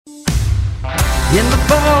In the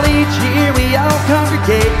fall each year we all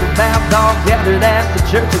congregate. The Bulldog gathered at the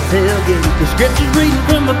church's tailgate. The scriptures reading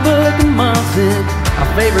from the book of Munson. Our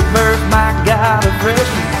favorite verse, my God, a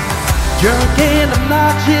freshman. Drunk and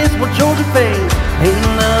obnoxious, well Georgia fans. Ain't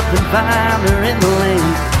nothing finer in the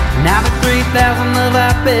land. Now the 3,000 of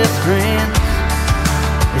our best friends.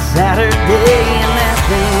 It's Saturday in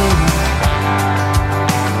Athens.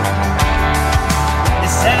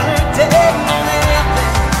 It's Saturday in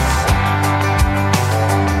Athens.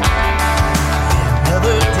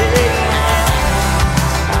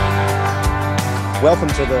 Welcome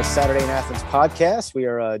to the Saturday in Athens podcast. We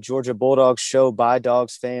are a Georgia Bulldog show by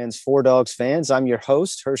Dogs fans, for Dogs fans. I'm your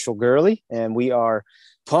host, Herschel Gurley, and we are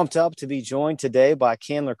pumped up to be joined today by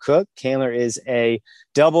Candler Cook. Candler is a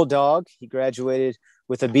double dog. He graduated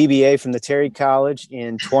with a BBA from the Terry College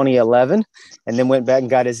in 2011 and then went back and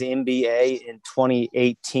got his MBA in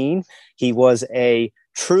 2018. He was a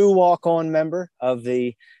true walk-on member of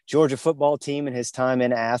the Georgia football team in his time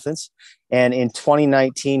in Athens. And in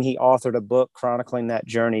 2019, he authored a book chronicling that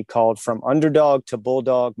journey called From Underdog to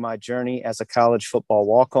Bulldog, My Journey as a College Football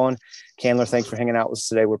Walk-On. Candler, thanks for hanging out with us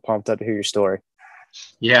today. We're pumped up to hear your story.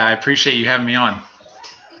 Yeah, I appreciate you having me on.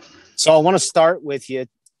 So I want to start with you.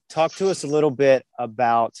 Talk to us a little bit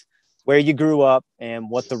about where you grew up and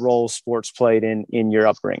what the role sports played in your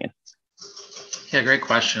upbringing. Yeah, great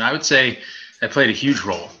question. I would say that played a huge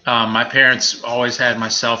role. My parents always had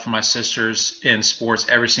myself and my sisters in sports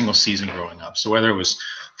every single season growing up. So whether it was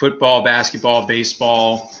football, basketball,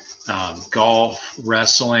 baseball, golf,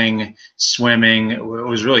 wrestling, swimming, it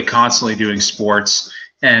was really constantly doing sports.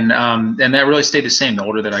 And that really stayed the same the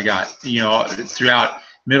older that I got. You know, throughout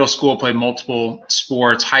middle school, played multiple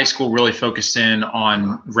sports. High school really focused in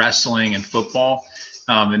on wrestling and football.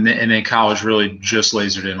 And then college really just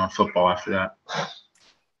lasered in on football after that.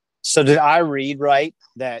 So did I read right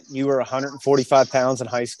that you were 145 pounds in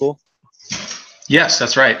high school? Yes,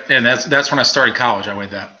 that's right. And that's when I started college. I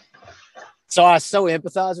weighed that. So I so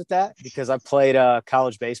empathize with that because I played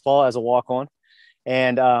college baseball as a walk-on.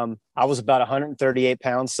 And I was about 138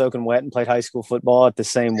 pounds soaking wet and played high school football at the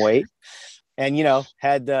same weight. And, you know,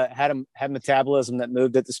 had metabolism that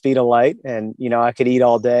moved at the speed of light. And, you know, I could eat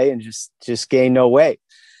all day and just gain no weight.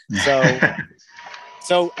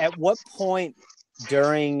 So at what point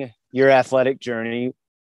during your athletic journey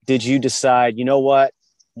did you decide, you know what,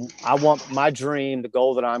 I want my dream, the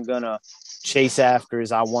goal that I'm going to chase after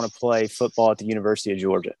is I want to play football at the University of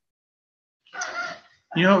Georgia?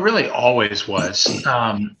 You know, it really always was.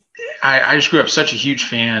 I just grew up such a huge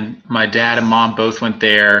fan. My dad and mom both went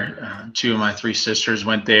there. Two of my three sisters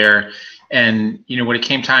went there. And, you know, when it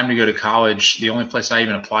came time to go to college, the only place I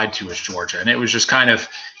even applied to was Georgia. And it was just kind of,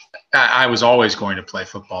 I was always going to play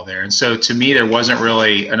football there. And so to me, there wasn't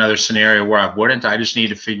really another scenario where I wouldn't. I just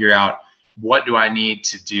needed to figure out what do I need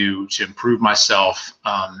to do to improve myself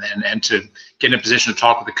and to get in a position to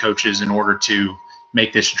talk with the coaches in order to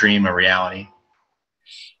make this dream a reality.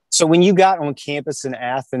 So when you got on campus in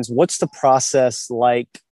Athens, what's the process like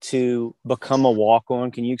to become a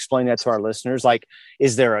walk-on? Can you explain that to our listeners? Like,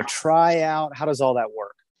 is there a tryout? How does all that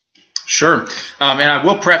work? Sure. And I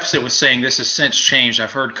will preface it with saying this has since changed.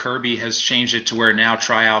 I've heard Kirby has changed it to where now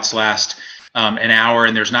tryouts last an hour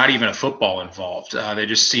and there's not even a football involved. They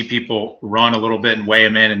just see people run a little bit and weigh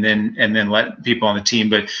them in and then let people on the team.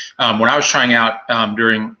 But when I was trying out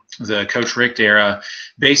during the Coach Richt era,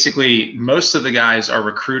 basically most of the guys are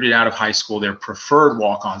recruited out of high school. They're preferred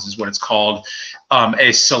walk-ons is what it's called.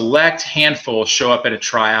 A select handful show up at a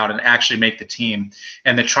tryout and actually make the team.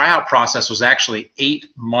 And the tryout process was actually 8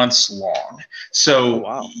 months long.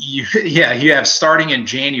 So you have starting in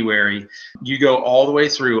January, you go all the way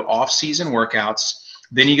through off-season workouts.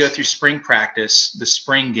 Then you go through spring practice, the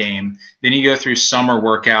spring game. Then you go through summer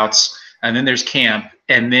workouts. And then there's camp,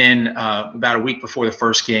 and then about a week before the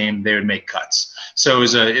first game, they would make cuts. So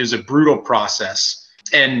it was a brutal process,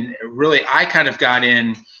 and really, I kind of got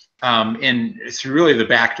in through really the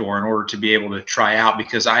back door in order to be able to try out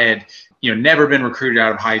because I had never been recruited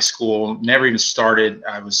out of high school, never even started.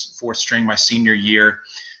 I was fourth string my senior year,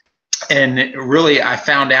 and really, I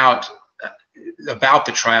found out about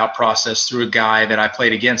the tryout process through a guy that I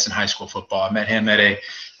played against in high school football. I met him at a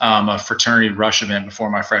fraternity rush event before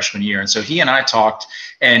my freshman year. And so he and I talked,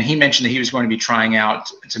 and he mentioned that he was going to be trying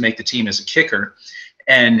out to make the team as a kicker.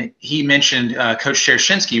 And he mentioned Coach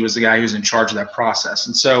Tereshinski was the guy who was in charge of that process.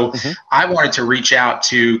 And so I wanted to reach out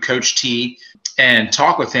to Coach T and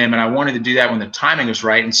talk with him, and I wanted to do that when the timing was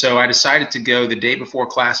right. And so I decided to go the day before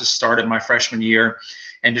classes started my freshman year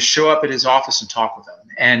and to show up at his office and talk with him.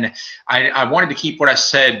 And I wanted to keep what I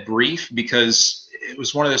said brief because it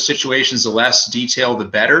was one of those situations, the less detail, the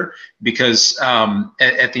better, because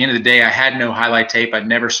at the end of the day, I had no highlight tape. I'd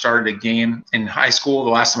never started a game in high school.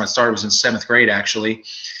 The last time I started was in 7th grade, actually.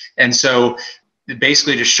 And so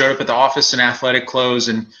basically just showed up at the office in athletic clothes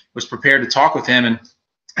and was prepared to talk with him. And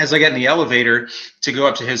as I got in the elevator to go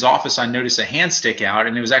up to his office, I noticed a hand stick out,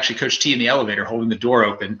 and it was actually Coach T in the elevator holding the door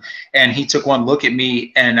open. And he took one look at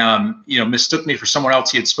me and, mistook me for someone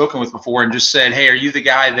else he had spoken with before and just said, "Hey, are you the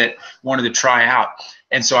guy that wanted to try out?"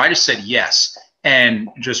 And so I just said yes and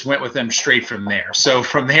just went with him straight from there. So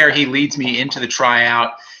from there, he leads me into the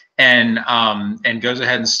tryout and goes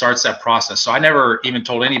ahead and starts that process. So I never even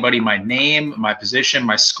told anybody my name, my position,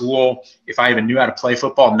 my school, if I even knew how to play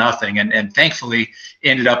football, nothing. And thankfully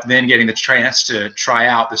ended up then getting the chance to try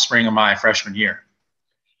out the spring of my freshman year.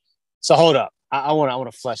 So hold up. I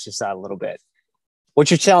want to flesh this out a little bit.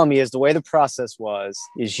 What you're telling me is the way the process was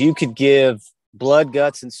is you could give blood,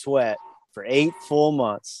 guts, and sweat for 8 full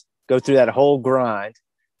months, go through that whole grind,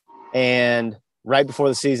 and right before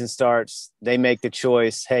the season starts, they make the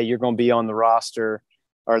choice, hey, you're going to be on the roster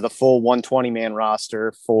or the full 120-man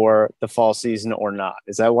roster for the fall season or not.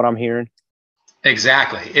 Is that what I'm hearing?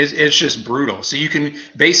 Exactly. It's just brutal. So you can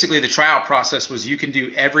basically, the tryout process was you can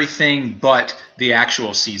do everything but the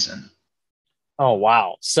actual season. Oh,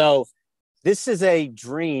 wow. So this is a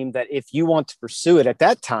dream that if you want to pursue it at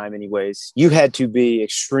that time anyways, you had to be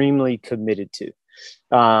extremely committed to,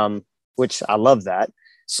 which I love that.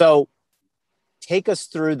 So take us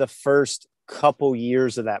through the first couple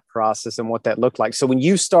years of that process and what that looked like. So when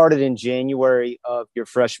you started in January of your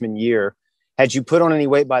freshman year, had you put on any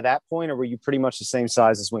weight by that point, or were you pretty much the same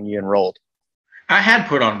size as when you enrolled? I had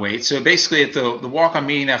put on weight. So basically at the walk-on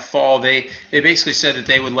meeting that fall, they basically said that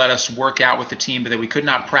they would let us work out with the team, but that we could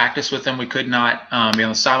not practice with them. We could not be on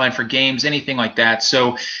the sideline for games, anything like that.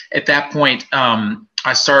 So at that point,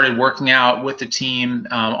 I started working out with the team,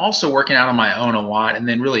 also working out on my own a lot, and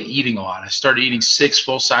then really eating a lot. I started eating 6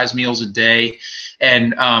 full-size meals a day,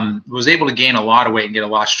 and was able to gain a lot of weight and get a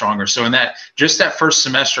lot stronger. So in that first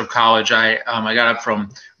semester of college, I got up from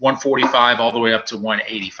 145 all the way up to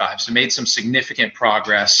 185. So made some significant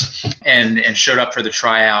progress and showed up for the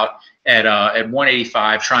tryout at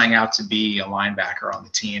 185, trying out to be a linebacker on the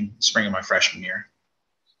team spring of my freshman year.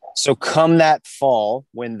 So come that fall,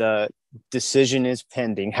 when the decision is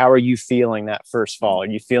pending, how are you feeling that first fall? Are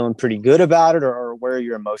you feeling pretty good about it, or where are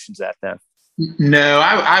your emotions at then? No,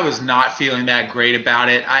 I was not feeling that great about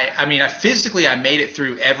it. I mean, physically I made it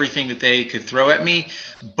through everything that they could throw at me,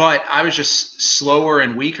 but I was just slower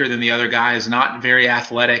and weaker than the other guys, not very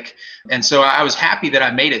athletic. And so I was happy that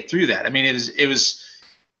I made it through that. I mean, it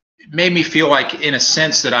made me feel like, in a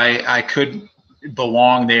sense, that I could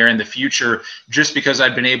belong there in the future, just because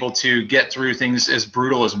I'd been able to get through things as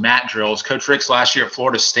brutal as mat drills. Coach Rick's last year at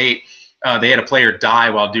Florida State, they had a player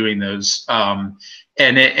die while doing those.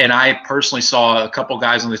 And I personally saw a couple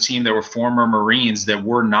guys on the team that were former Marines that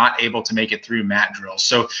were not able to make it through mat drills.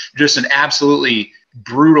 So just an absolutely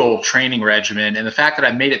brutal training regimen. And the fact that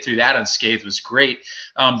I made it through that unscathed was great.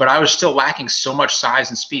 But I was still lacking so much size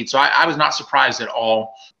and speed. So I was not surprised at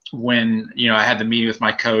all when, I had the meeting with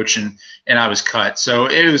my coach and I was cut. So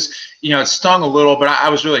it was, it stung a little, but I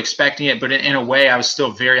was really expecting it. But in a way, I was still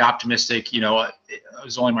very optimistic. It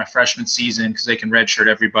was only my freshman season because they can redshirt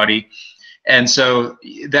everybody. And so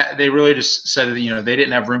that they really just said that, they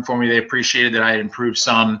didn't have room for me. They appreciated that I had improved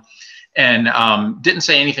some, and didn't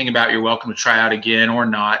say anything about you're welcome to try out again or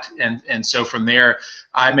not. And so from there,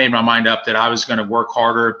 I made my mind up that I was going to work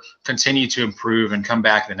harder, continue to improve, and come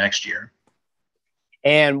back the next year.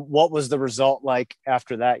 And what was the result like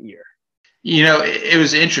after that year? It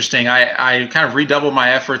was interesting. I kind of redoubled my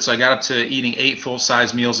efforts. I got up to eating 8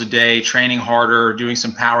 full-size meals a day, training harder, doing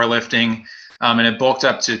some powerlifting. And it bulked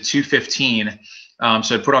up to 215.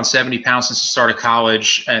 So I put on 70 pounds since the start of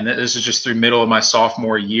college. And this is just through middle of my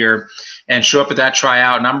sophomore year, and show up at that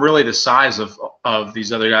tryout. And I'm really the size of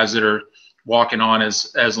these other guys that are walking on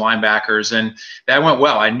as linebackers. And that went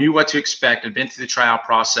well. I knew what to expect. I'd been through the tryout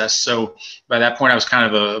process. So by that point, I was kind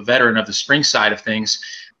of a veteran of the spring side of things.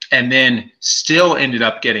 And then still ended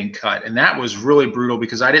up getting cut. And that was really brutal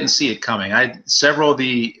because I didn't see it coming. Several of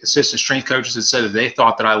the assistant strength coaches had said that they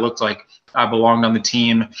thought that I looked like I belonged on the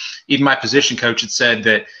team. Even my position coach had said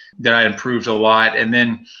that I improved a lot. And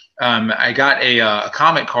then I got a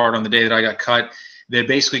comment card on the day that I got cut that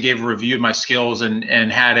basically gave a review of my skills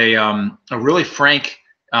and had a really frank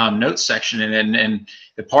notes section in it. And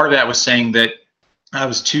the part of that was saying that I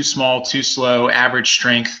was too small, too slow, average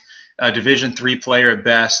strength, a Division III player at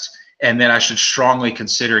best, and that I should strongly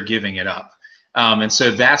consider giving it up. And so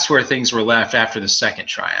that's where things were left after the second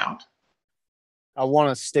tryout. I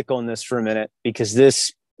want to stick on this for a minute because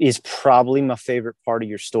this is probably my favorite part of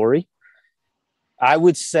your story. I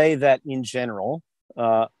would say that in general,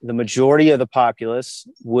 the majority of the populace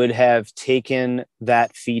would have taken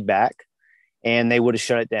that feedback and they would have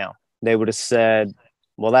shut it down. They would have said,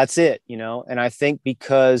 well, that's it, And I think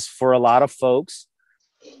because for a lot of folks,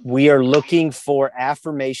 we are looking for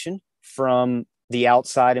affirmation from the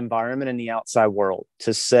outside environment and the outside world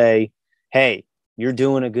to say, hey, you're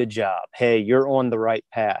doing a good job. Hey, you're on the right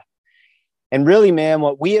path. And really, man,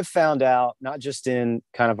 what we have found out, not just in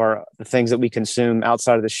kind of the things that we consume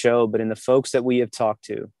outside of the show, but in the folks that we have talked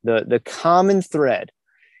to, the common thread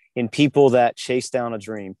in people that chase down a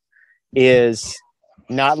dream is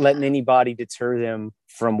not letting anybody deter them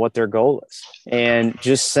from what their goal is. And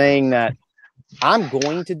just saying that I'm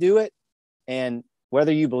going to do it. And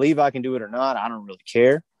whether you believe I can do it or not, I don't really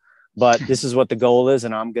care. But this is what the goal is,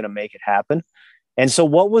 and I'm going to make it happen. And so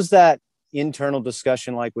what was that internal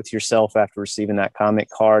discussion like with yourself after receiving that comment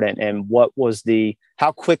card? And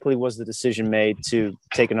how quickly was the decision made to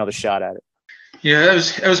take another shot at it? Yeah,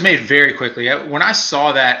 it was made very quickly. When I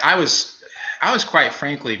saw that, I was quite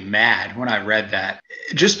frankly mad when I read that,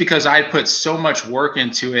 just because I put so much work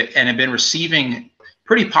into it and had been receiving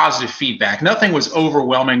pretty positive feedback. Nothing was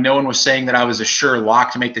overwhelming. No one was saying that I was a sure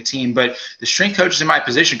lock to make the team, but the strength coaches and my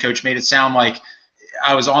position coach made it sound like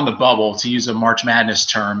I was on the bubble, to use a March Madness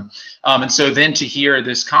term. And so then to hear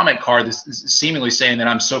this comment card, this seemingly saying that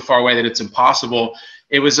I'm so far away that it's impossible,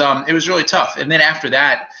 it was really tough. And then after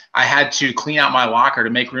that, I had to clean out my locker to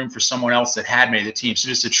make room for someone else that had made the team. So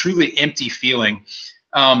just a truly empty feeling.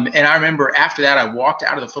 And I remember after that, I walked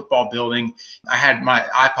out of the football building. I had my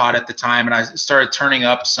iPod at the time, and I started turning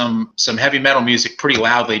up some heavy metal music pretty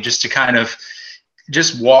loudly just to kind of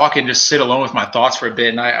just walk and just sit alone with my thoughts for a bit.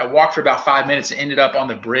 And I walked for about 5 minutes and ended up on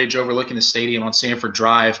the bridge overlooking the stadium on Sanford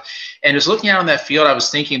Drive. And just looking out on that field, I was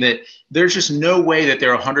thinking that there's just no way that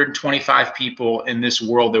there are 125 people in this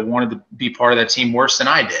world that wanted to be part of that team worse than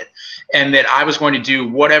I did. And that I was going to do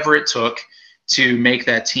whatever it took to make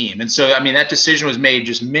that team. And so, I mean, that decision was made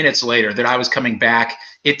just minutes later that I was coming back.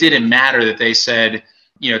 It didn't matter that they said,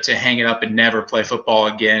 to hang it up and never play football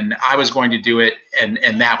again. I was going to do it, and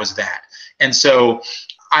that was that. And so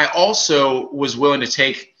I also was willing to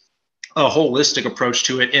take a holistic approach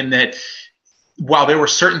to it, in that while there were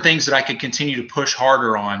certain things that I could continue to push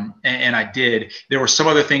harder on, and I did, there were some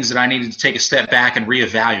other things that I needed to take a step back and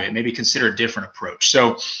reevaluate, maybe consider a different approach.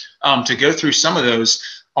 So to go through some of those,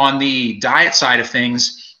 on the diet side of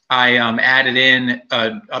things, I added in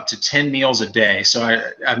up to 10 meals a day. So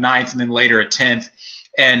a ninth and then later a 10th.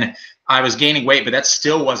 And I was gaining weight, but that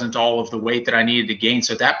still wasn't all of the weight that I needed to gain.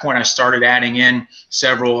 So at that point, I started adding in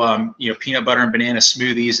several, peanut butter and banana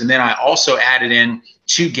smoothies. And then I also added in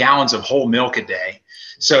 2 gallons of whole milk a day.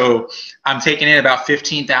 So I'm taking in about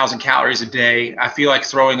 15,000 calories a day. I feel like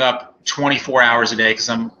throwing up 24 hours a day because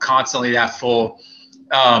I'm constantly that full,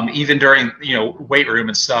 even during, weight room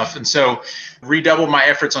and stuff. And so redoubled my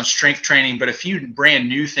efforts on strength training. But a few brand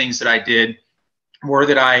new things that I did were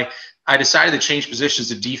that I decided to change positions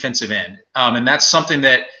to defensive end. And that's something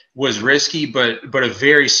that was risky, but a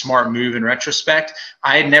very smart move in retrospect.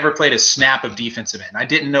 I had never played a snap of defensive end. I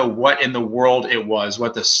didn't know what in the world it was,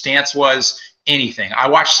 what the stance was, anything. I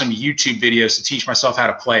watched some YouTube videos to teach myself how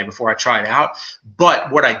to play before I tried out.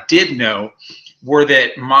 But what I did know were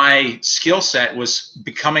that my skill set was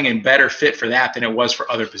becoming a better fit for that than it was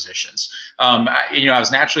for other positions. I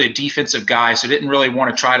was naturally a defensive guy, so didn't really want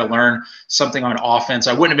to try to learn something on offense.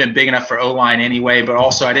 I wouldn't have been big enough for O-line anyway, but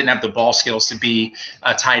also I didn't have the ball skills to be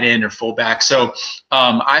a tight end or fullback. So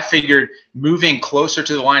I figured moving closer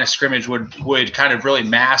to the line of scrimmage would kind of really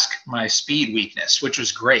mask my speed weakness, which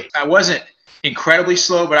was great. I wasn't incredibly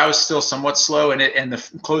slow, but I was still somewhat slow, and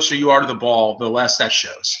the closer you are to the ball, the less that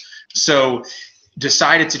shows. So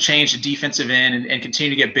decided to change the defensive end and continue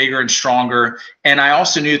to get bigger and stronger. And I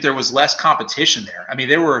also knew that there was less competition there. I mean,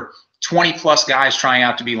 there were 20 plus guys trying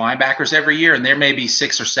out to be linebackers every year, and there may be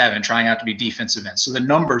 6 or 7 trying out to be defensive ends. So the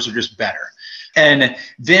numbers are just better. And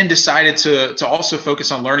then decided to also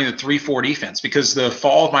focus on learning the 3-4 defense, because the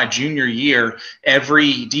fall of my junior year,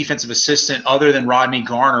 every defensive assistant other than Rodney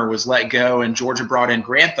Garner was let go, and Georgia brought in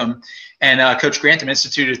Grantham. And Coach Grantham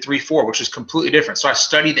instituted 3-4, which is completely different. So I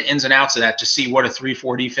studied the ins and outs of that to see what a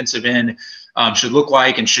 3-4 defensive end should look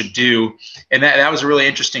like and should do. And that was a really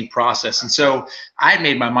interesting process. And so I had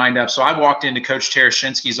made my mind up. So I walked into Coach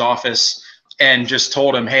Tereshinski's office and just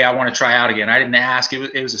told him, hey, I want to try out again. I didn't ask.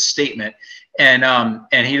 It was a statement. And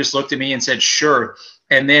he just looked at me and said, sure.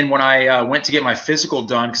 And then when I went to get my physical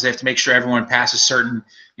done, because they have to make sure everyone passes certain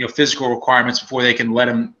physical requirements before they can let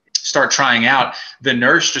them start trying out, the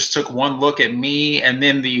nurse just took one look at me and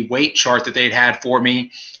then the weight chart that they'd had for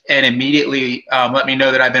me, and immediately let me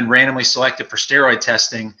know that I've been randomly selected for steroid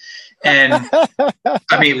testing. And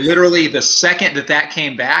I mean, literally the second that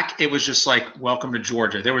came back, it was just like, welcome to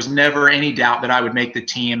Georgia. There was never any doubt that I would make the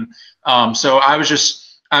team. So I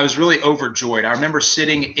was really overjoyed. I remember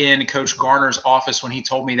sitting in Coach Garner's office when he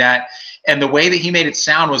told me that, and the way that he made it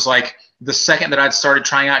sound was like the second that I'd started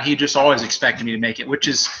trying out, he just always expected me to make it, which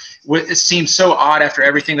is what it seems so odd after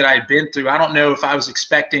everything that I had been through. I don't know if I was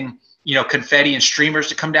expecting, confetti and streamers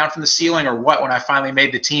to come down from the ceiling or what when I finally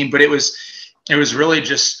made the team, but it was really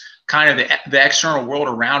just kind of the external world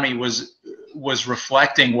around me was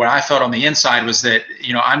reflecting what I felt on the inside, was that,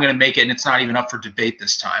 I'm going to make it and it's not even up for debate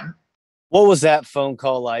this time. What was that phone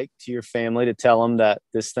call like to your family to tell them that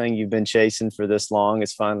this thing you've been chasing for this long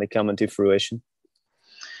is finally coming to fruition?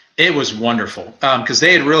 It was wonderful because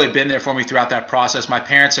they had really been there for me throughout that process. My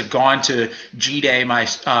parents had gone to G-Day my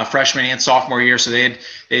freshman and sophomore year, so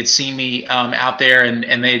they'd seen me out there,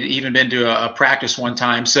 and they'd even been to a practice one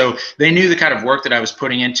time. So they knew the kind of work that I was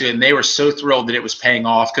putting into it, and they were so thrilled that it was paying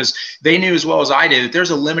off because they knew as well as I did that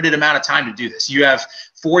there's a limited amount of time to do this. You have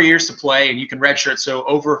 4 years to play, and you can redshirt. So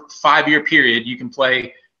over a 5-year period, you can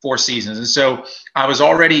play 4 seasons. And so I was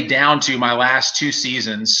already down to my last 2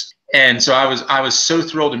 seasons. And so I was so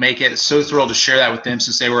thrilled to make it, so thrilled to share that with them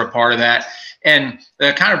since they were a part of that. And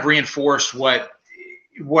that kind of reinforced what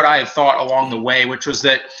I had thought along the way, which was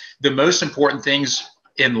that the most important things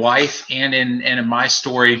in life and in my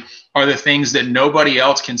story are the things that nobody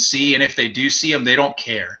else can see. And if they do see them, they don't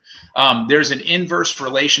care. There's an inverse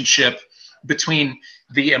relationship between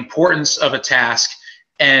the importance of a task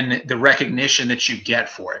and the recognition that you get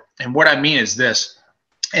for it. And what I mean is this.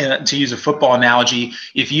 And to use a football analogy,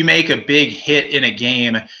 if you make a big hit in a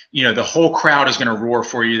game, the whole crowd is going to roar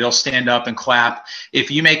for you. They'll stand up and clap. If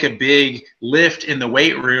you make a big lift in the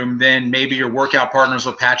weight room, then maybe your workout partners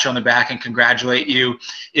will pat you on the back and congratulate you.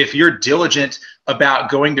 If you're diligent about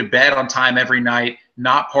going to bed on time every night,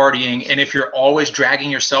 not partying, and if you're always dragging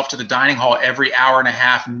yourself to the dining hall every hour and a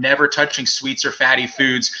half, never touching sweets or fatty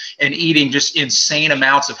foods, and eating just insane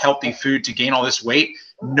amounts of healthy food to gain all this weight,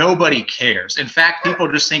 nobody cares. In fact, people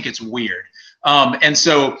just think it's weird. And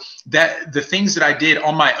so that the things that I did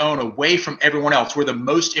on my own away from everyone else were the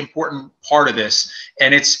most important part of this.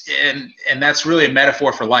 And that's really a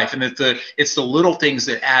metaphor for life. And that it's the little things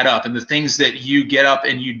that add up, and the things that you get up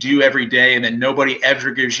and you do every day, and that nobody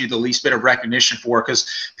ever gives you the least bit of recognition for, because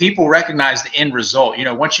people recognize the end result.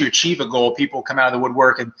 Once you achieve a goal, people come out of the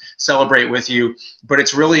woodwork and celebrate with you. But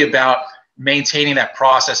it's really about maintaining that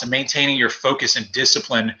process and maintaining your focus and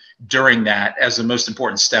discipline during that as the most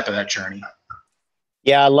important step of that journey.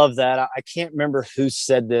 Yeah, I love that. I can't remember who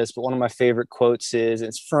said this, but one of my favorite quotes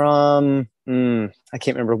it's from, I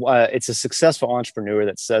can't remember. It's a successful entrepreneur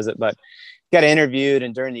that says it, but got interviewed,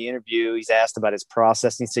 and during the interview, he's asked about his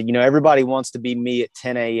process. And he said, everybody wants to be me at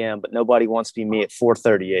 10 a.m., but nobody wants to be me at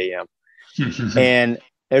 4:30 a.m. And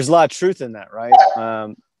there's a lot of truth in that,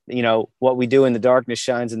 right? What we do in the darkness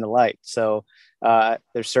shines in the light. So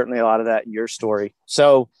there's certainly a lot of that in your story.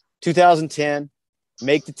 So 2010,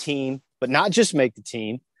 make the team, but not just make the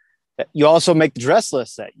team. You also make the dress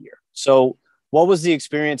list that year. So what was the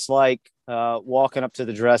experience like walking up to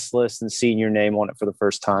the dress list and seeing your name on it for the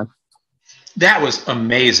first time? That was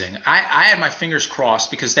amazing. I had my fingers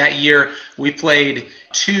crossed because that year we played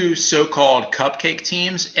 2 so-called cupcake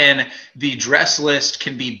teams, and the dress list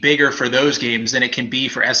can be bigger for those games than it can be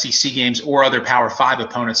for SEC games or other Power 5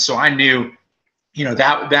 opponents. So I knew,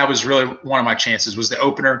 that was really one of my chances, was the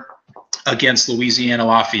opener against Louisiana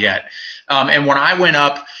Lafayette. And when I went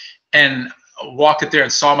up and walked up there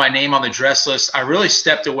and saw my name on the dress list, I really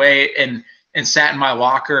stepped away and sat in my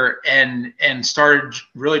locker and started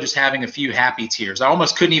really just having a few happy tears. I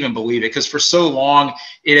almost couldn't even believe it, because for so long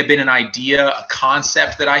it had been an idea, a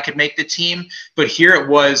concept that I could make the team. But here it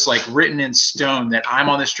was like written in stone that I'm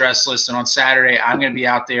on this dress list, and on Saturday I'm going to be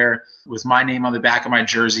out there with my name on the back of my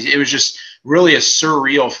jersey. It was just really a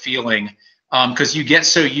surreal feeling, because you get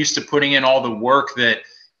so used to putting in all the work that,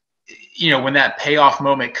 when that payoff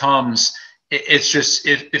moment comes,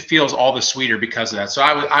 it feels all the sweeter because of that. So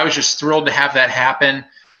I was just thrilled to have that happen,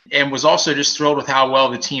 and was also just thrilled with how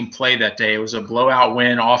well the team played that day. It was a blowout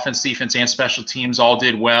win. Offense, defense, and special teams all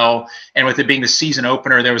did well. And with it being the season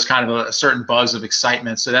opener, there was kind of a certain buzz of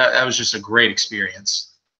excitement. So that was just a great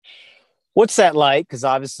experience. What's that like? Because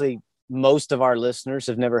obviously most of our listeners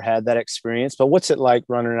have never had that experience, but what's it like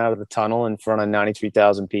running out of the tunnel in front of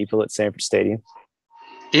 93,000 people at Sanford Stadium?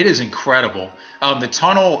 It is incredible. The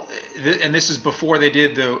tunnel, and this is before they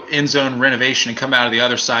did the end zone renovation and come out of the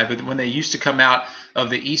other side, but when they used to come out of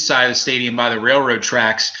the east side of the stadium by the railroad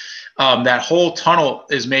tracks, that whole tunnel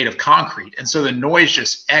is made of concrete. And so the noise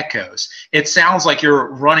just echoes. It sounds like you're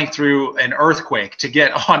running through an earthquake to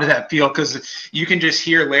get onto that field, because you can just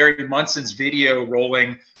hear Larry Munson's video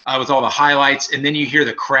rolling with all the highlights. And then you hear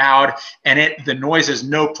the crowd, and the noise has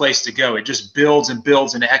no place to go. It just builds and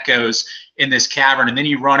builds and echoes in this cavern. And then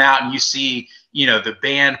you run out and you see, the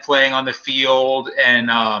band playing on the field, and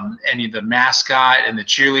the mascot and the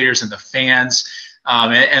cheerleaders and the fans.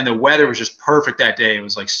 And the weather was just perfect that day. It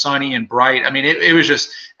was like sunny and bright. I mean, it was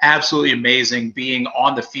just absolutely amazing being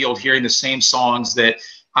on the field, hearing the same songs that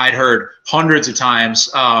I'd heard hundreds of times,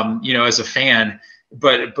 as a fan,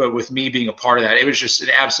 but with me being a part of that, it was just an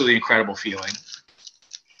absolutely incredible feeling.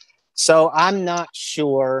 So I'm not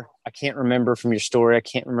sure. I can't remember from your story. I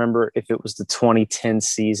can't remember if it was the 2010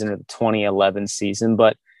 season or the 2011 season,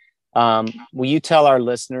 but will you tell our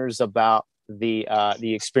listeners about the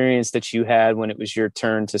experience that you had when it was your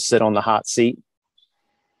turn to sit on the hot seat?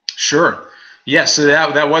 Sure. Yeah, so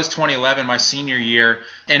that was 2011, my senior year,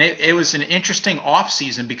 and it was an interesting off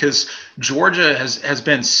season because Georgia has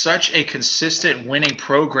been such a consistent winning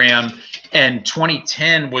program, and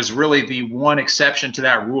 2010 was really the one exception to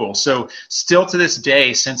that rule. So still to this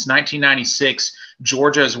day, since 1996,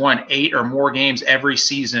 Georgia has won 8 or more games every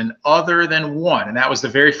season other than one, and that was the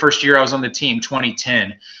very first year I was on the team,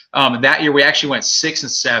 2010. That year we actually went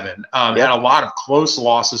 6-7. Had a lot of close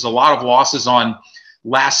losses, a lot of losses on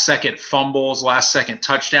last-second fumbles, last-second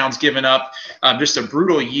touchdowns given up, just a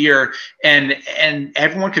brutal year, and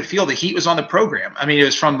everyone could feel the heat was on the program. I mean, it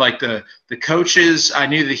was from like the coaches. I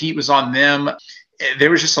knew the heat was on them. There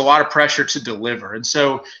was just a lot of pressure to deliver, and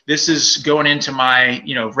so this is going into my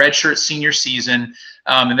redshirt senior season,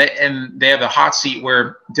 and they have the hot seat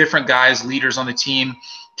where different guys, leaders on the team,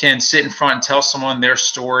 can sit in front and tell someone their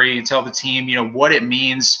story and tell the team what it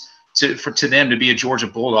means to them to be a Georgia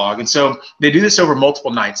Bulldog. And so they do this over multiple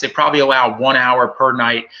nights. They probably allow 1 hour per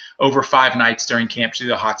night over 5 nights during camp to do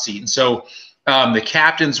the hot seat. And so the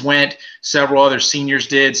captains went, several other seniors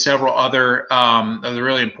did, several other of the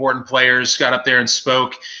really important players got up there and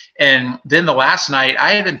spoke. And then the last night,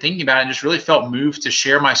 I had been thinking about it and just really felt moved to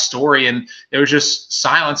share my story. And there was just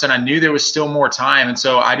silence, and I knew there was still more time. And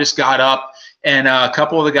so I just got up, and a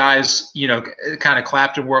couple of the guys, kind of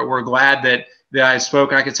clapped and were glad that I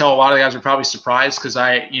spoke. And I could tell a lot of the guys were probably surprised because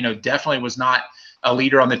I, definitely was not a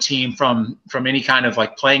leader on the team from any kind of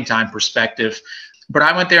like playing time perspective. But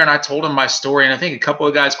I went there and I told them my story. And I think a couple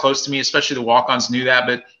of guys close to me, especially the walk-ons, knew that,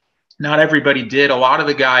 but not everybody did. A lot of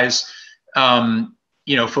the guys,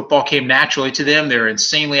 football came naturally to them. They're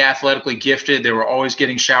insanely athletically gifted. They were always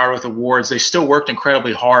getting showered with awards. They still worked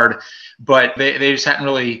incredibly hard, but they just hadn't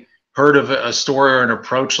really heard of a story or an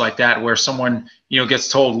approach like that where someone, gets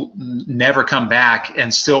told never come back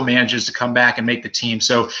and still manages to come back and make the team.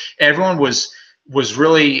 So everyone was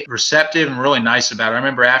really receptive and really nice about it. I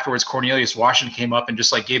remember afterwards, Cornelius Washington came up and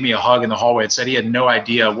just like gave me a hug in the hallway and said he had no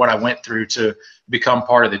idea what I went through to become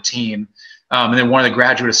part of the team. And then one of the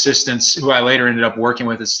graduate assistants who I later ended up working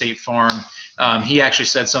with at State Farm, he actually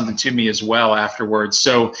said something to me as well afterwards.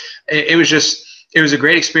 So it was a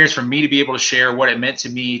great experience for me to be able to share what it meant to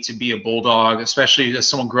me to be a Bulldog, especially as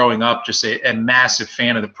someone growing up, just a massive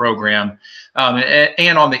fan of the program.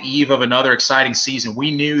 And on the eve of another exciting season,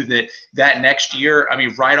 we knew that next year,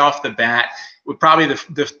 right off the bat, would probably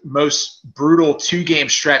the most brutal 2-game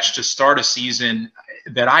stretch to start a season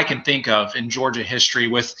that I can think of in Georgia history,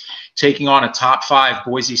 with taking on a top 5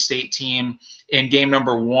 Boise State team in game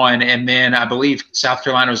number 1. And then I believe South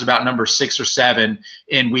Carolina was about number 6 or 7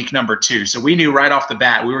 in week number 2. So we knew right off the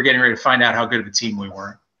bat, we were getting ready to find out how good of a team we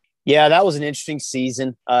were. Yeah, that was an interesting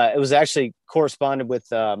season. It was actually corresponded with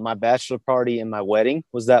my bachelor party and my wedding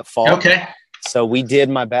was that fall. Okay. So we did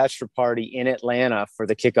my bachelor party in Atlanta for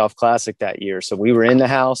the Kickoff Classic that year. So we were in the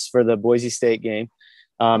house for the Boise State game.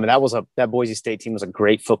 And that Boise State team was a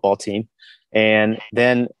great football team. And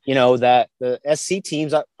then, that the SC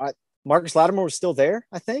teams, Marcus Lattimore was still there,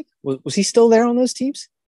 I think. Was he still there on those teams?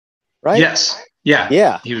 Right? Yes. Yeah.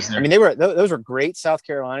 Yeah. He was there. Those were great South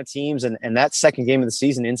Carolina teams. And that second game of the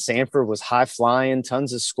season in Sanford was high flying,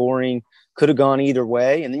 tons of scoring, could have gone either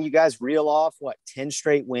way. And then you guys reel off 10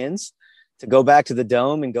 straight wins to go back to the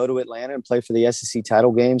Dome and go to Atlanta and play for the SEC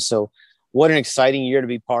title game. So what an exciting year to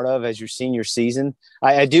be part of as your senior season.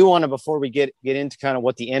 I do want to, before we get into kind of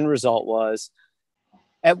what the end result was,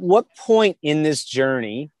 at what point in this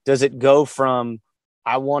journey does it go from,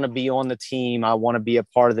 I want to be on the team, I want to be a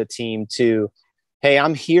part of the team, to, hey,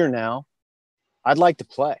 I'm here now, I'd like to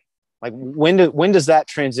play? Like when does that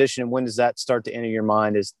transition, and when does that start to enter your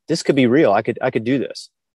mind as this could be real? I could do this.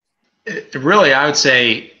 Really, I would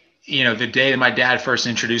say the day that my dad first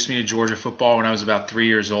introduced me to Georgia football when I was about 3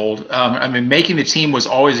 years old. Making the team was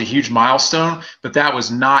always a huge milestone, but that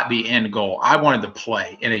was not the end goal. I wanted to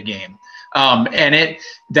play in a game.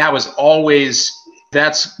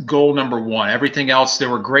 That's goal number one. Everything else, there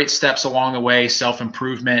were great steps along the way,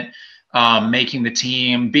 self-improvement, making the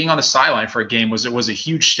team, being on the sideline for a game was a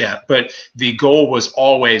huge step. But the goal was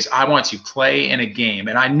always, I want to play in a game.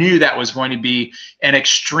 And I knew that was going to be an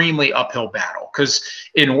extremely uphill battle, because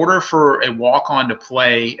in order for a walk-on to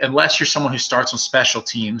play, unless you're someone who starts on special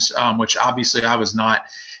teams, which obviously I was not,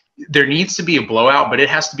 there needs to be a blowout, but it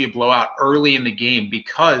has to be a blowout early in the game,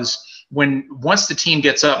 because once the team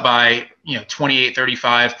gets up by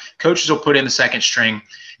 28-35, coaches will put in the second string.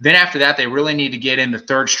 Then after that, they really need to get in the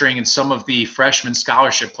third string and some of the freshman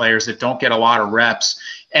scholarship players that don't get a lot of reps.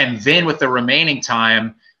 And then with the remaining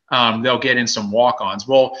time, they'll get in some walk-ons.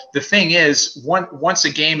 Well, the thing is, once a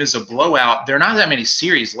game is a blowout, there are not that many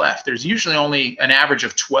series left. There's usually only an average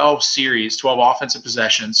of 12 offensive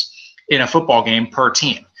possessions in a football game per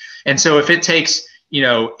team. And so if it takes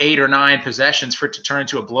 8 or 9 possessions for it to turn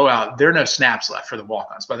into a blowout, there are no snaps left for the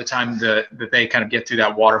walk-ons by the time that they kind of get through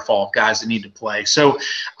that waterfall of guys that need to play. So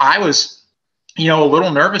I was, a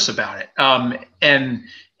little nervous about it. And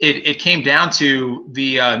it came down to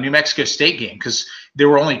the New Mexico State game, because there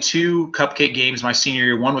were only 2 cupcake games my senior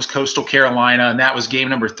year. One was Coastal Carolina, and that was game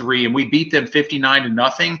number 3, and we beat them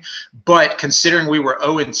 59-0. But considering we were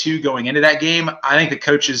 0-2 going into that game, I think the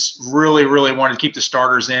coaches really, really wanted to keep the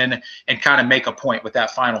starters in and kind of make a point with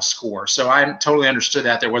that final score. So I totally understood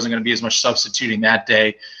that there wasn't going to be as much substituting that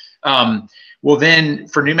day. Well, then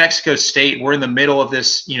for New Mexico State, we're in the middle of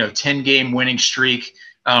this 10-game winning streak,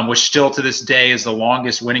 which still to this day is the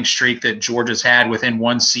longest winning streak that Georgia's had within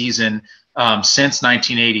one season since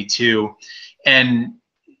 1982. And,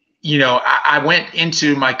 I went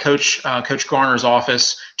into my Coach Garner's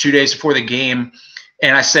office 2 days before the game,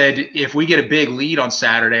 and I said, if we get a big lead on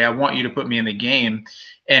Saturday, I want you to put me in the game.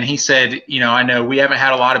 And he said, I know we haven't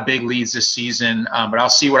had a lot of big leads this season, but I'll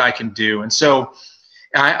see what I can do. And so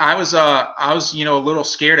I was a little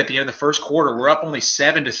scared at the end of the first quarter. We're up only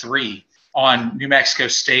 7-3 on New Mexico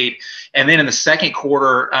State. And then in the second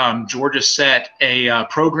quarter, Georgia set a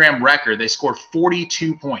program record. They scored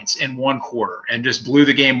 42 points in one quarter and just blew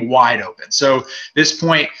the game wide open. So this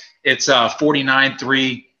point, it's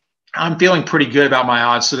 49-3. I'm feeling pretty good about my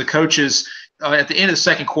odds. So the coaches at the end of the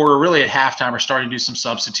second quarter, really at halftime, are starting to do some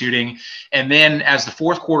substituting. And then as the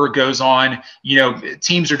fourth quarter goes on,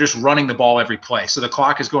 teams are just running the ball every play. So the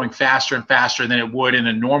clock is going faster and faster than it would in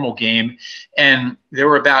a normal game. And there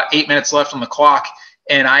were about 8 minutes left on the clock,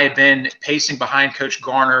 and I had been pacing behind Coach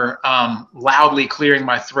Garner, loudly clearing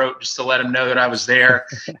my throat just to let him know that I was there.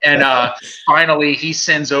 And finally, he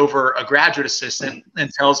sends over a graduate assistant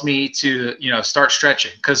and tells me to, start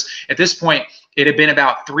stretching. Because at this point, it had been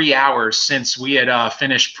about 3 hours since we had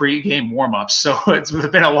finished pre-game warm-ups. So it's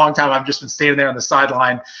been a long time. I've just been standing there on the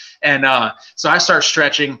sideline. And so I start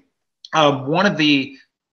stretching. One of the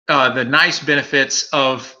nice benefits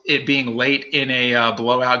of it being late in a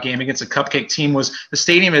blowout game against a cupcake team was the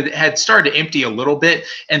stadium had started to empty a little bit.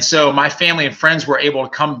 And so my family and friends were able to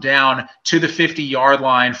come down to the 50-yard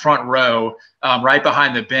line, front row, right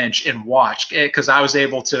behind the bench, and watch, because I was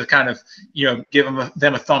able to kind of, give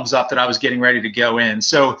them a thumbs up that I was getting ready to go in.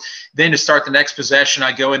 So then to start the next possession,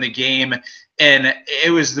 I go in the game, and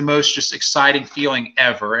it was the most just exciting feeling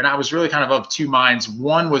ever. And I was really kind of 2 minds.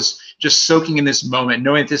 One was just soaking in this moment,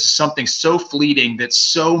 knowing that this is something so fleeting, that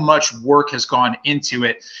so much work has gone into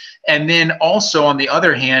it. And then also, on the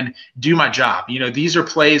other hand, do my job. These are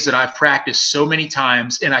plays that I've practiced so many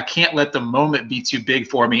times, and I can't let the moment be too big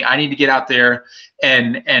for me. I need to get out there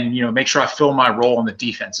and make sure I fill my role on the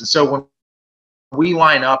defense. And so when we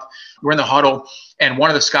line up, we're in the huddle, and one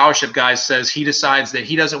of the scholarship guys says he decides that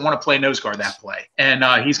he doesn't want to play nose guard that play, and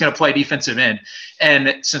he's going to play defensive end.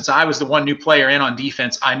 And since I was the one new player in on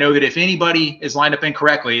defense, I know that if anybody is lined up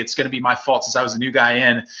incorrectly, it's going to be my fault, since I was the new guy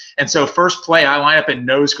in. And so first play, I line up in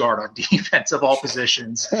nose guard on defense of all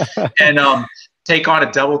positions, and take on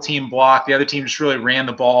a double team block. The other team just really ran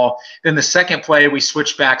the ball. Then the second play, we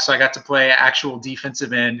switched back, so I got to play actual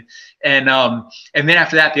defensive end. And then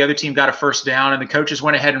after that, the other team got a first down, and the coaches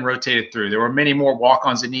went ahead and rotated through. There were many more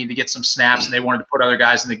walk-ons that needed to get some snaps, and they wanted to put other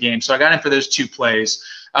guys in the game. So I got in for those 2 plays.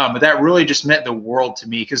 But that really just meant the world to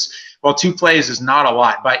me, because while 2 plays is not a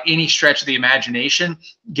lot by any stretch of the imagination,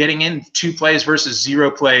 getting in 2 plays versus 0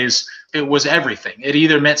 plays, it was everything. It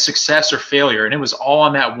either meant success or failure, and it was all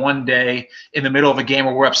on that one day in the middle of a game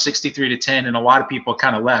where we're up 63-10, and a lot of people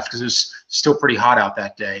kind of left because it was still pretty hot out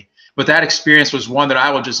that day. But that experience was one that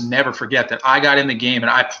I will just never forget, that I got in the game and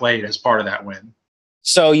I played as part of that win.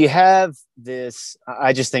 So you have this,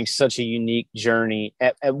 I just think, such a unique journey.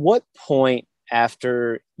 At what point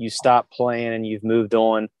after you stop playing and you've moved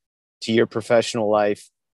on to your professional life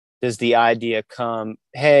does the idea come,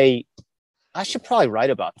 hey, I should probably write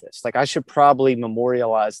about this. Like I should probably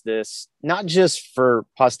memorialize this, not just for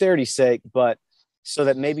posterity's sake, but so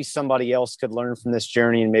that maybe somebody else could learn from this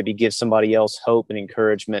journey and maybe give somebody else hope and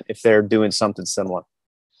encouragement if they're doing something similar?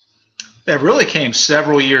 That really came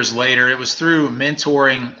several years later. It was through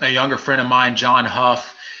mentoring a younger friend of mine, John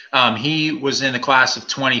Huff. He was in the class of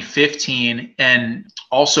 2015 and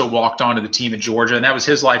also walked onto the team at Georgia, and that was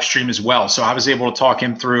his live stream as well. So I was able to talk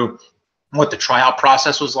him through what the tryout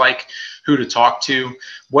process was like, who to talk to,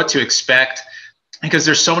 what to expect, because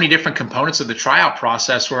there's so many different components of the tryout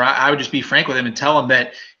process where I would just be frank with him and tell him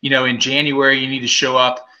that, in January you need to show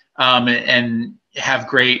up and have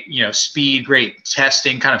great, speed, great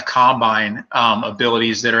testing, kind of combine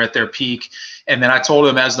abilities that are at their peak. And then I told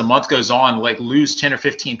him as the month goes on, like lose 10 or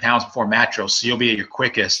 15 pounds before mat drills, so you'll be at your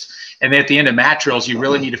quickest. And then at the end of mat drills, you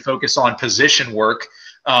really need to focus on position work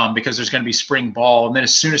because there's going to be spring ball. And then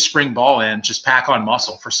as soon as spring ball ends, just pack on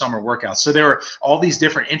muscle for summer workouts. So there were all these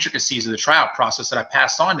different intricacies of the tryout process that I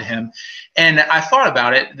passed on to him. And I thought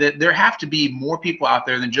about it, that there have to be more people out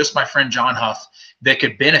there than just my friend John Huff that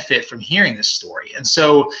could benefit from hearing this story. And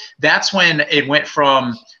so that's when it went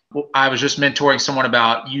from, I was just mentoring someone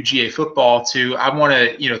about UGA football to I want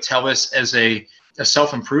to, tell this as a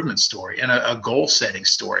self-improvement story and a goal-setting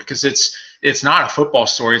story, because it's not a football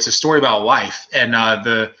story. It's a story about life. And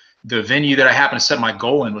the venue that I happened to set my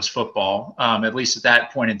goal in was football, at least at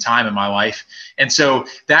that point in time in my life. And so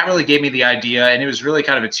that really gave me the idea. And it was really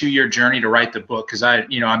kind of a 2-year journey to write the book, because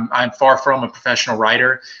I'm far from a professional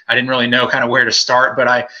writer. I didn't really know kind of where to start, but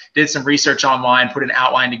I did some research online, put an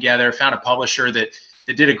outline together, found a publisher that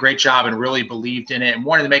did a great job and really believed in it and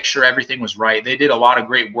wanted to make sure everything was right. They did a lot of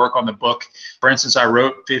great work on the book. For instance, I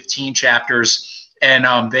wrote 15 chapters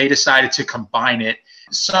and they decided to combine it.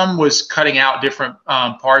 Some was cutting out different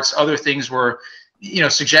parts. Other things were,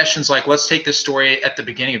 suggestions like, let's take this story at the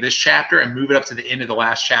beginning of this chapter and move it up to the end of the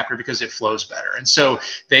last chapter because it flows better. And so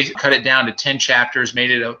they cut it down to 10 chapters,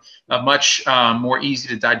 made it a much more easy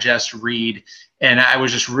to digest read. And I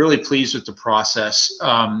was just really pleased with the process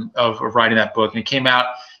of writing that book. And it came out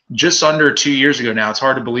just under 2 years ago now. It's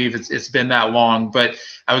hard to believe it's been that long, but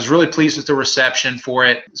I was really pleased with the reception for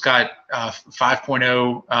it. It's got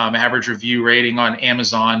 5.0 average review rating on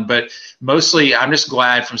Amazon, but mostly I'm just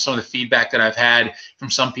glad from some of the feedback that I've had from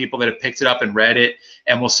some people that have picked it up and read it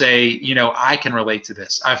and will say, I can relate to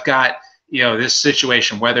this. I've got this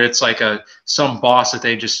situation, whether it's like some boss that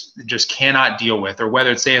they just cannot deal with, or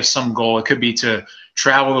whether it's they have some goal. It could be to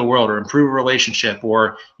travel the world or improve a relationship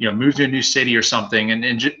or, move to a new city or something.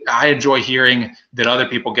 And I enjoy hearing that other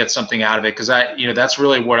people get something out of it, because that's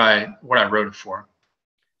really what I wrote it for.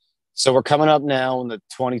 So we're coming up now on the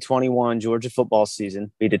 2021 Georgia football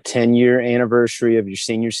season. Be the 10-year anniversary of your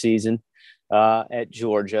senior season at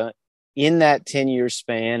Georgia. In that 10-year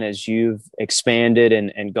span, as you've expanded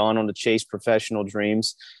and gone on to chase professional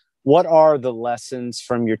dreams, what are the lessons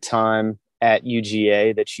from your time at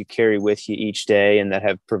UGA that you carry with you each day and that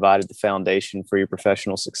have provided the foundation for your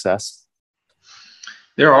professional success?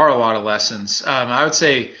 There are a lot of lessons. I would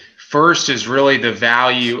say first is really the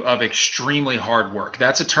value of extremely hard work.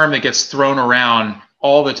 That's a term that gets thrown around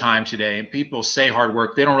all the time today. And people say hard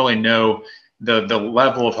work, they don't really know the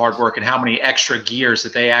level of hard work and how many extra gears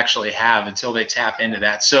that they actually have until they tap into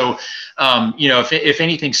that. So, if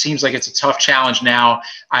anything seems like it's a tough challenge now,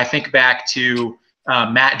 I think back to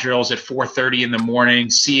mat drills at 4:30 in the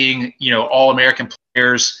morning, seeing, all-American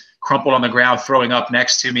players crumpled on the ground, throwing up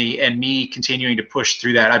next to me, and me continuing to push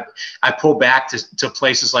through that. I pull back to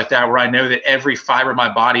places like that where I know that every fiber of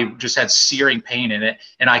my body just had searing pain in it,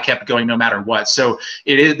 and I kept going no matter what. So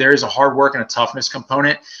there is a hard work and a toughness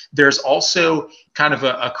component. There's also kind of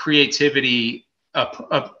a creativity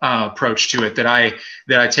approach to it that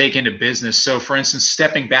I take into business. So, for instance,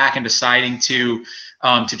 stepping back and deciding to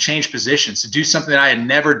change positions, to do something that I had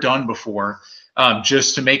never done before,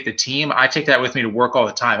 just to make the team. I take that with me to work all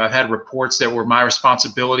the time. I've had reports that were my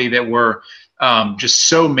responsibility that were just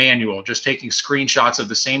so manual, just taking screenshots of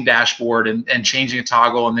the same dashboard and changing a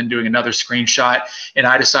toggle and then doing another screenshot. And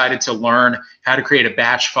I decided to learn how to create a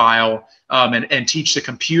batch file and teach the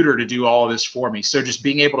computer to do all of this for me. So just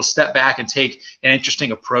being able to step back and take an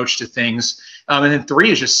interesting approach to things. And then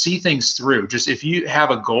 3 is just see things through. Just if you have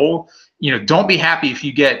a goal, don't be happy if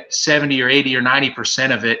you get 70 or 80 or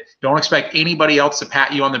 90% of it. Don't expect anybody else to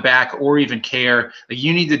pat you on the back or even care. Like,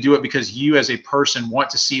 you need to do it because you as a person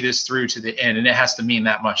want to see this through to the end, and it has to mean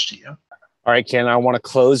that much to you. All right, Ken, I want to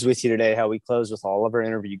close with you today how we close with all of our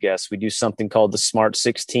interview guests. We do something called the Smart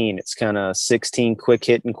 16. It's kind of 16 quick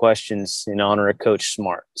hitting questions in honor of Coach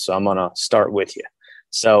Smart. So I'm going to start with you.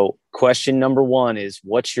 So question number one is,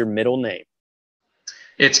 what's your middle name?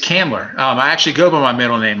 It's Candler. I actually go by my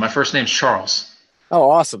middle name. My first name's Charles. Oh,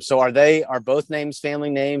 awesome. So are both names family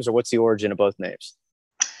names, or what's the origin of both names?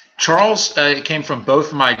 Charles came from both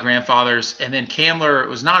of my grandfathers, and then Candler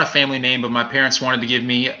was not a family name, but my parents wanted to give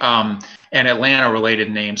me an Atlanta-related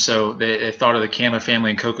name, so they thought of the Candler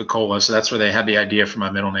family and Coca-Cola, so that's where they had the idea for my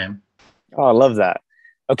middle name. Oh, I love that.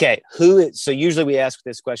 Okay, so usually we ask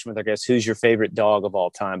this question with our guests, who's your favorite dog of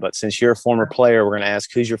all time? But since you're a former player, we're going to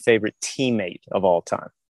ask, who's your favorite teammate of all time?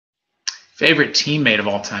 Favorite teammate of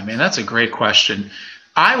all time? Man, that's a great question.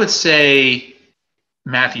 I would say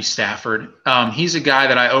Matthew Stafford. He's a guy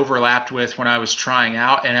that I overlapped with when I was trying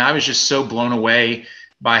out, and I was just so blown away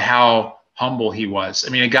by how humble he was. I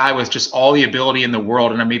mean, a guy with just all the ability in the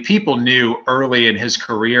world. And I mean, people knew early in his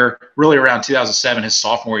career, really around 2007, his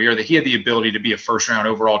sophomore year, that he had the ability to be a first-round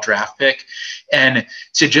overall draft pick. And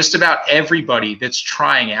to just about everybody that's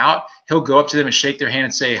trying out, he'll go up to them and shake their hand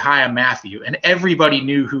and say, "Hi, I'm Matthew." And everybody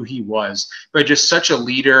knew who he was, but just such a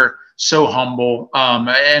leader, so humble.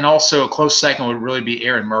 And also a close second would really be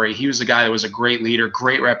Aaron Murray. He was a guy that was a great leader,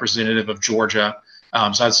 great representative of Georgia.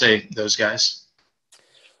 So I'd say those guys.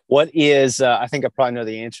 What is, I think I probably know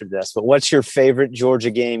the answer to this, but what's your favorite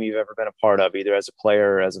Georgia game you've ever been a part of, either as a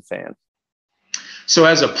player or as a fan? So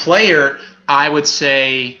as a player, I would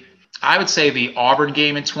say the Auburn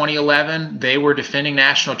game in 2011. They were defending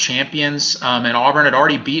national champions, and Auburn had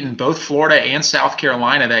already beaten both Florida and South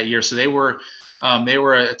Carolina that year. So they were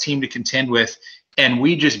a team to contend with, and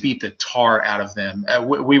we just beat the tar out of them.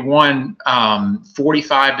 We won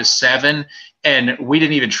 45-7. And we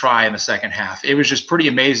didn't even try in the second half. It was just pretty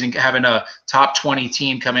amazing having a top 20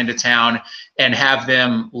 team come into town and have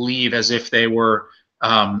them leave as if they were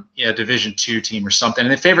a Division II team or something.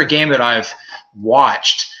 And the favorite game that I've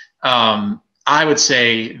watched, I would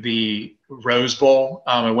say the Rose Bowl.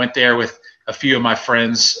 I went there with a few of my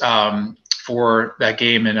friends for that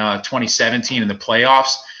game in 2017 in the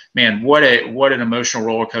playoffs. Man, what an emotional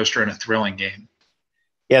roller coaster and a thrilling game.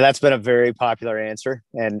 Yeah, that's been a very popular answer,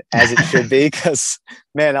 and as it should be, because,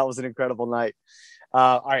 man, that was an incredible night.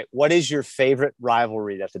 All right, what is your favorite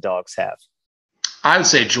rivalry that the Dogs have? I would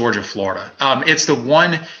say Georgia, Florida. It's the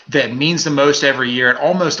one that means the most every year. It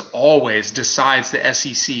almost always decides the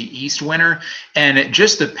SEC East winner. And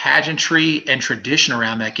just the pageantry and tradition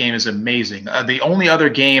around that game is amazing. The only other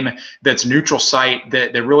game that's neutral site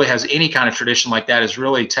that really has any kind of tradition like that is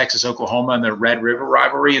really Texas, Oklahoma and the Red River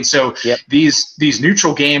rivalry. And so these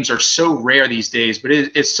neutral games are so rare these days, but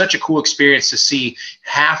it's such a cool experience to see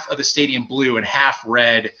half of the stadium blue and half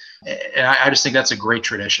red. And I just think that's a great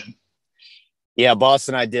tradition. Yeah, Boss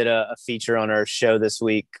and I did a feature on our show this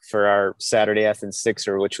week for our Saturday Athens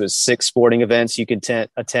Sixer, which was 6 sporting events you can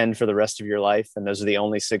attend for the rest of your life, and those are the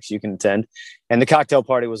only 6 you can attend. And the cocktail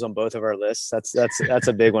party was on both of our lists. That's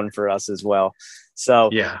a big one for us as well. So,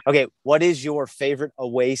 yeah. Okay, what is your favorite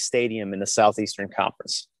away stadium in the Southeastern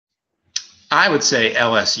Conference? I would say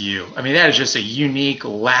LSU. I mean, that is just a unique,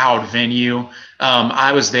 loud venue.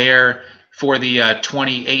 I was there for the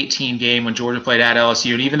 2018 game when Georgia played at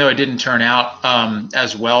LSU. And even though it didn't turn out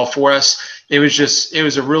as well for us, it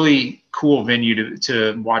was a really cool venue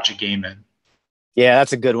to watch a game in. Yeah,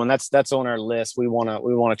 that's a good one. That's on our list. We want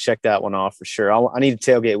to check that one off for sure. I need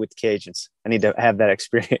to tailgate with the Cajuns. I need to have that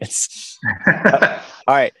experience.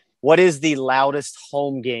 All right. What is the loudest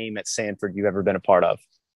home game at Sanford you've ever been a part of?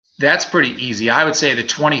 That's pretty easy. I would say the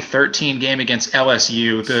 2013 game against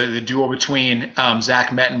LSU, the duel between Zach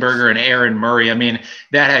Mettenberger and Aaron Murray. I mean,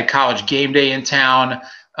 that had College game day in town,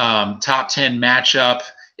 top 10 matchup.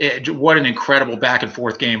 What an incredible back and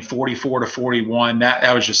forth game, 44-41.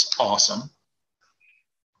 That was just awesome.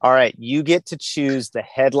 All right. You get to choose the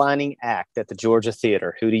headlining act at the Georgia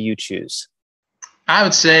Theater. Who do you choose? I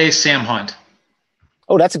would say Sam Hunt.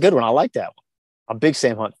 Oh, that's a good one. I like that one. I'm a big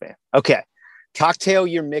Sam Hunt fan. Okay. Cocktail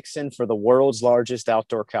you're mixing for the world's largest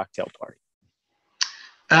outdoor cocktail party?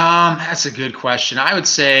 That's a good question. I would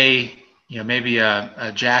say, maybe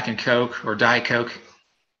a Jack and Coke or Diet Coke.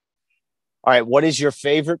 All right. What is your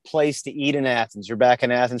favorite place to eat in Athens? You're back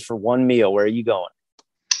in Athens for one meal. Where are you going?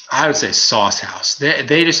 I would say Sauce House.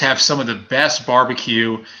 They just have some of the best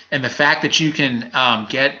barbecue, and the fact that you can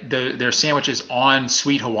get their sandwiches on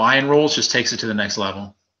sweet Hawaiian rolls just takes it to the next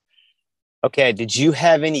level. Okay. Did you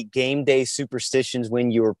have any game day superstitions when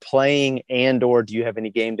you were playing, or do you have any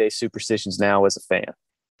game day superstitions now as a fan?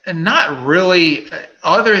 And not really,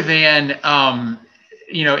 other than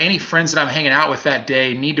any friends that I'm hanging out with that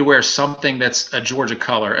day need to wear something that's a Georgia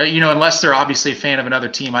color. Unless they're obviously a fan of another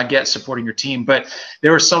team. I get supporting your team, but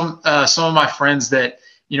there were some of my friends that,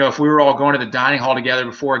 if we were all going to the dining hall together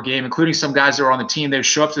before a game, including some guys that were on the team, they'd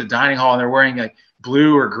show up to the dining hall and they're wearing like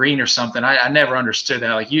blue or green or something. I never understood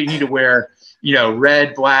that. Like, you need to wear,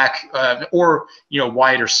 red, black, or,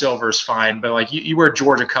 white or silver is fine. But like you wear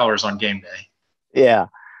Georgia colors on game day. Yeah.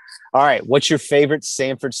 All right. What's your favorite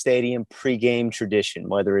Sanford Stadium pregame tradition?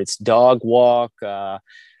 Whether it's dog walk,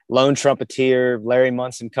 lone trumpeter, Larry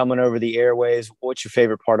Munson coming over the airways. What's your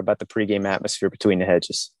favorite part about the pregame atmosphere between the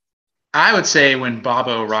hedges? I would say when Bob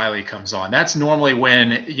O'Reilly comes on, that's normally when,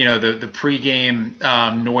 the pregame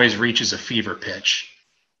noise reaches a fever pitch.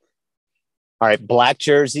 All right. Black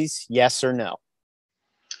jerseys, yes or no?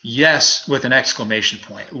 Yes, with an exclamation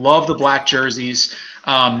point. Love the black jerseys.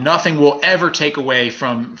 Nothing will ever take away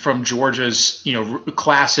from Georgia's,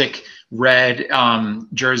 classic red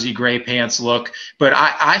jersey, gray pants look. But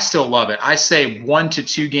I still love it. I say 1 to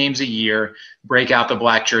 2 games a year, break out the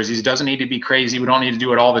black jerseys. It doesn't need to be crazy. We don't need to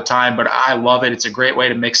do it all the time, but I love it. It's a great way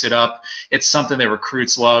to mix it up. It's something that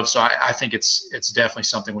recruits love. So I think it's definitely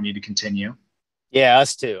something we need to continue. Yeah,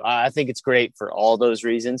 us too. I think it's great for all those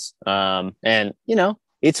reasons. And,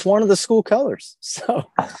 it's one of the school colors.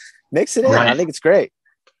 So mix it in. Right. I think it's great.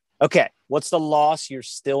 Okay. What's the loss you're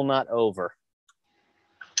still not over?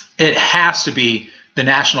 It has to be the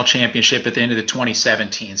national championship at the end of the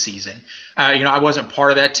 2017 season. I wasn't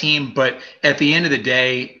part of that team, but at the end of the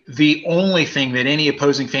day, the only thing that any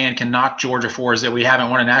opposing fan can knock Georgia for is that we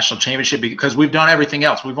haven't won a national championship, because we've done everything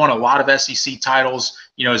else. We've won a lot of SEC titles,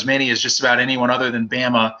 as many as just about anyone other than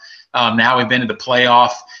Bama. Now we've been to the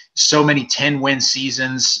playoff, so many 10-win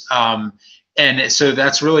seasons. And so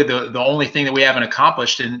that's really the only thing that we haven't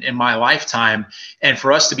accomplished in my lifetime. And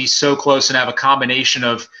for us to be so close and have a combination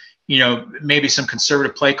of, maybe some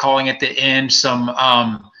conservative play calling at the end,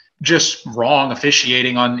 some just wrong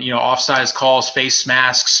officiating on, offsides calls, face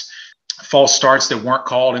masks, false starts that weren't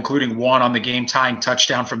called, including one on the game-tying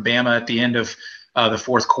touchdown from Bama at the end of the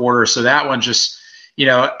fourth quarter. So that one just,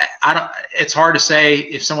 it's hard to say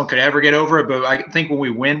if someone could ever get over it, but I think when we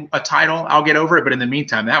win a title, I'll get over it. But in the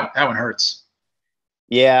meantime, that one hurts.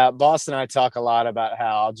 Yeah, Boss and I talk a lot about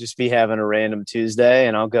how I'll just be having a random Tuesday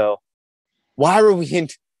and I'll go, why were we in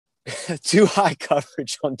too high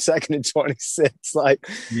coverage on 2nd and 26? Like,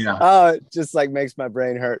 it just like makes my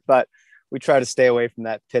brain hurt. But we try to stay away from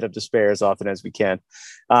that pit of despair as often as we can.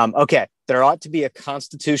 Okay, there ought to be a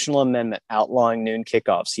constitutional amendment outlawing noon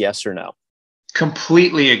kickoffs, yes or no?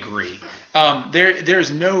 Completely agree.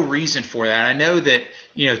 There's no reason for that. I know that,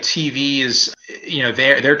 TV is,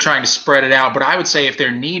 they're trying to spread it out, but I would say if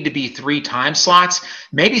there need to be 3 time slots,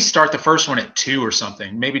 maybe start the first one at 2 or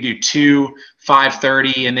something. Maybe do 2,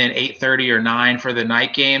 5:30, and then 8:30 or 9 for the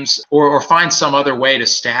night games, or find some other way to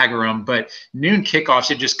stagger them. But noon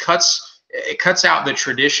kickoffs, it just cuts out the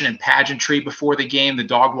tradition and pageantry before the game. The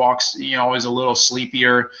dog walks, always a little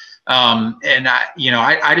sleepier. And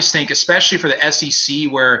I just think, especially for the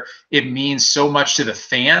SEC, where it means so much to the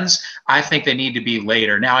fans, I think they need to be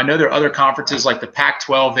later. Now, I know there are other conferences like the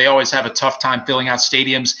Pac-12. They always have a tough time filling out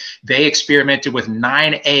stadiums. They experimented with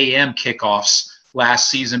 9 a.m. kickoffs last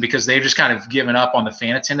season because they've just kind of given up on the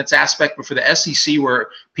fan attendance aspect. But for the SEC, where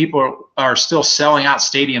people are still selling out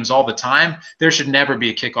stadiums all the time, there should never be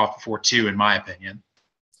a kickoff before 2, in my opinion.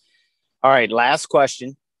 All right, last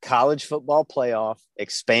question. College football playoff,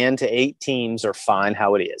 expand to 8 teams or fine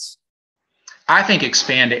how it is? I think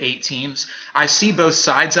expand to 8 teams. I see both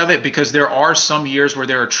sides of it, because there are some years where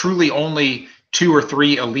there are truly only 2 or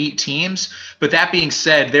 3 elite teams. But that being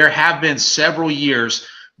said, there have been several years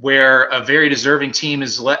where a very deserving team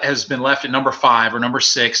has been left at number 5 or number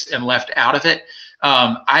 6 and left out of it.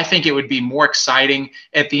 I think it would be more exciting.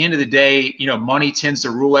 At the end of the day, money tends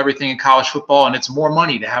to rule everything in college football, and it's more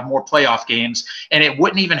money to have more playoff games. And it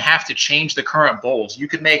wouldn't even have to change the current bowls. You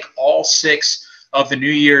could make all 6 of the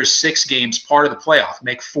New Year's 6 games part of the playoff.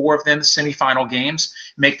 Make 4 of them the semifinal games.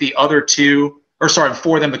 Make the other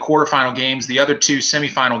 4 of them the quarterfinal games, the other 2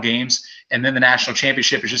 semifinal games, and then the national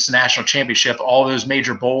championship is just a national championship. All those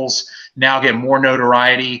major bowls now get more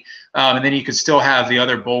notoriety. And then you could still have the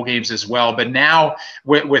other bowl games as well. But now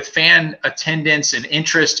with fan attendance and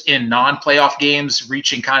interest in non-playoff games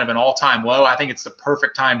reaching kind of an all-time low, I think it's the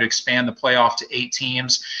perfect time to expand the playoff to 8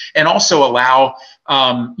 teams and also allow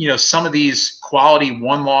some of these quality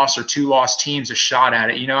 1-loss or 2-loss teams a shot at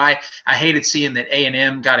it. I hated seeing that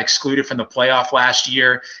A&M got excluded from the playoff last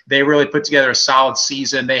year. They really put together a solid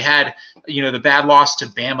season. They had the bad loss to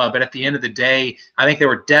Bama, but at the end of the day, I think they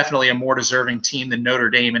were definitely a more deserving team than Notre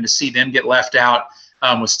Dame, and to see them get left out,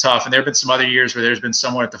 was tough. And there have been some other years where there's been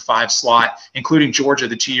someone at the 5 slot, including Georgia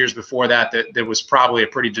the 2 years before that was probably a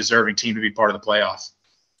pretty deserving team to be part of the playoffs.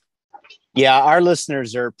 Yeah, our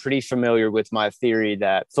listeners are pretty familiar with my theory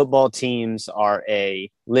that football teams are a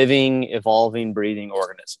living, evolving, breathing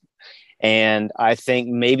organism. And I think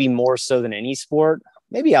maybe more so than any sport,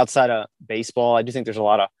 maybe outside of baseball, I do think there's a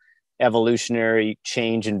lot of evolutionary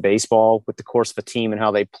change in baseball with the course of a team and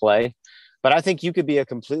how they play. But I think you could be a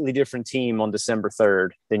completely different team on December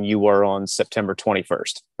 3rd than you were on September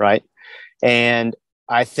 21st, right? And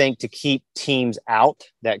I think to keep teams out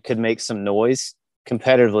that could make some noise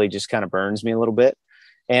competitively just kind of burns me a little bit.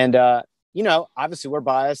 And, obviously we're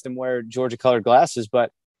biased and wear Georgia colored glasses,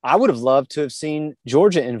 but I would have loved to have seen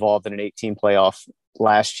Georgia involved in an 18 playoff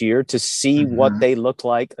last year to see what they looked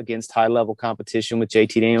like against high level competition with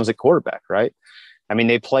JT Daniels at quarterback, right? I mean,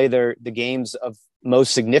 they play the games of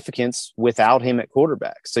most significance without him at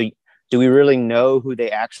quarterback. So do we really know who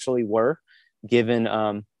they actually were given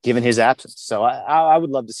his absence? So I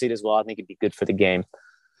would love to see it as well. I think it'd be good for the game.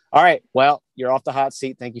 All right. Well, you're off the hot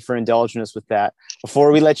seat. Thank you for indulging us with that.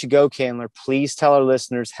 Before we let you go, Candler, please tell our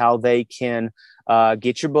listeners how they can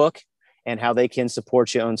get your book and how they can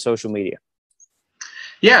support you on social media.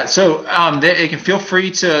 Yeah, so they can feel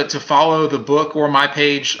free to follow the book or my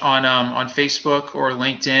page on Facebook or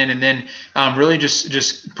LinkedIn, and then really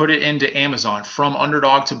just put it into Amazon. From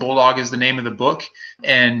Underdog to Bulldog is the name of the book.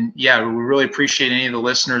 And yeah, we really appreciate any of the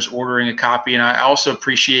listeners ordering a copy. And I also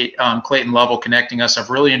appreciate Clayton Lovell connecting us.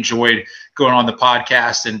 I've really enjoyed going on the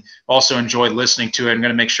podcast and also enjoyed listening to it. I'm going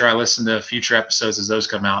to make sure I listen to future episodes as those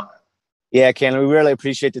come out. Yeah, Ken, we really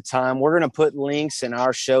appreciate the time. We're going to put links in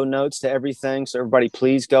our show notes to everything. So everybody,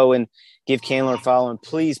 please go and give Candler a follow. And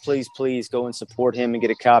please, please, please go and support him and get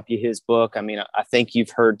a copy of his book. I mean, I think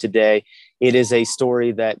you've heard today, it is a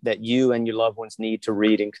story that you and your loved ones need to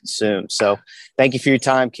read and consume. So thank you for your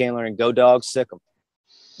time, Candler, and go Dogs, sick 'em.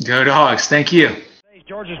 Go Dogs. Thank you.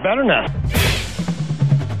 Georgia's better now.